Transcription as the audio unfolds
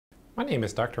My name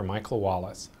is Dr. Michael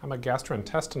Wallace. I'm a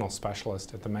gastrointestinal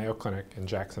specialist at the Mayo Clinic in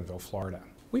Jacksonville, Florida.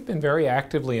 We've been very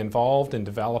actively involved in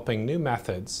developing new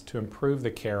methods to improve the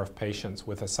care of patients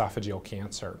with esophageal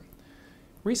cancer.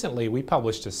 Recently, we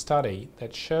published a study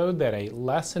that showed that a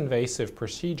less invasive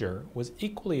procedure was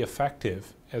equally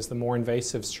effective as the more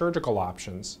invasive surgical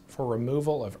options for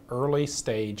removal of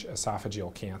early-stage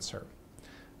esophageal cancer.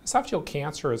 Esophageal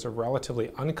cancer is a relatively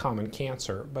uncommon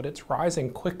cancer, but it's rising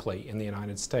quickly in the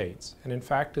United States, and in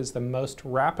fact is the most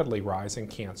rapidly rising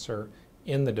cancer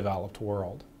in the developed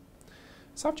world.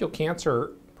 Esophageal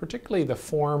cancer, particularly the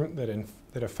form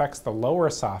that affects the lower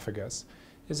esophagus,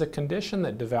 is a condition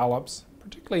that develops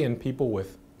particularly in people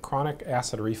with chronic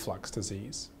acid reflux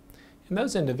disease. In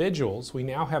those individuals, we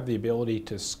now have the ability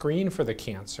to screen for the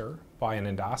cancer by an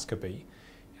endoscopy,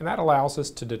 and that allows us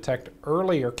to detect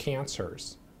earlier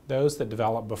cancers, those that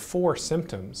develop before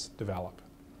symptoms develop.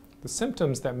 The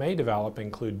symptoms that may develop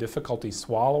include difficulty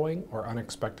swallowing or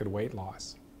unexpected weight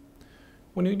loss.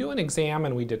 When we do an exam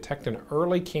and we detect an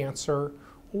early cancer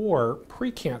or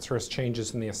precancerous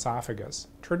changes in the esophagus,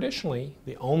 traditionally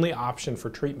the only option for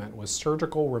treatment was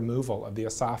surgical removal of the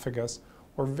esophagus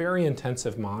or very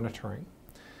intensive monitoring.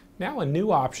 Now a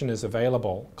new option is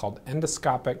available called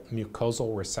endoscopic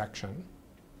mucosal resection.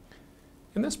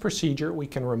 In this procedure, we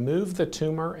can remove the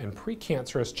tumor and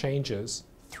precancerous changes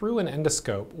through an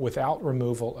endoscope without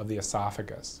removal of the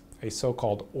esophagus, a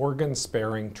so-called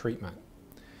organ-sparing treatment.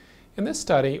 In this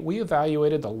study, we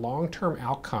evaluated the long-term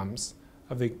outcomes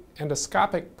of the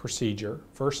endoscopic procedure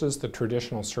versus the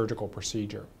traditional surgical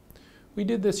procedure. We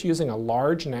did this using a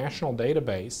large national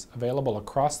database available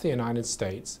across the United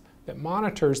States that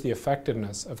monitors the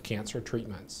effectiveness of cancer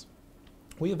treatments.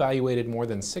 We evaluated more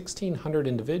than 1,600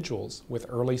 individuals with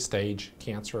early-stage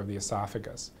cancer of the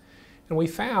esophagus, and we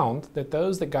found that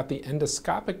those that got the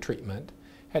endoscopic treatment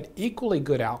had equally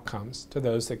good outcomes to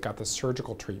those that got the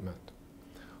surgical treatment.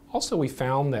 Also, we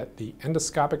found that the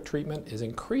endoscopic treatment is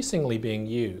increasingly being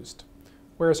used,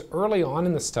 whereas early on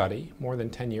in the study, more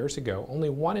than 10 years ago, only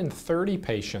 1 in 30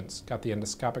 patients got the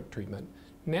endoscopic treatment.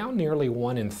 Now nearly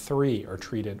 1 in 3 are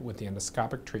treated with the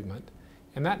endoscopic treatment,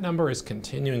 and that number is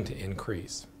continuing to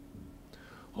increase.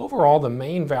 Overall, the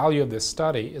main value of this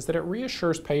study is that it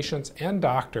reassures patients and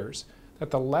doctors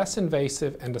that the less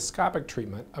invasive endoscopic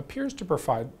treatment appears to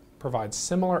provide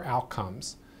similar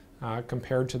outcomes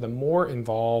compared to the more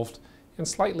involved and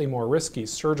slightly more risky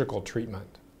surgical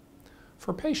treatment.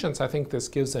 For patients, I think this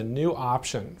gives a new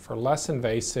option for less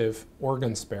invasive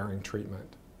organ-sparing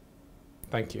treatment.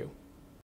 Thank you.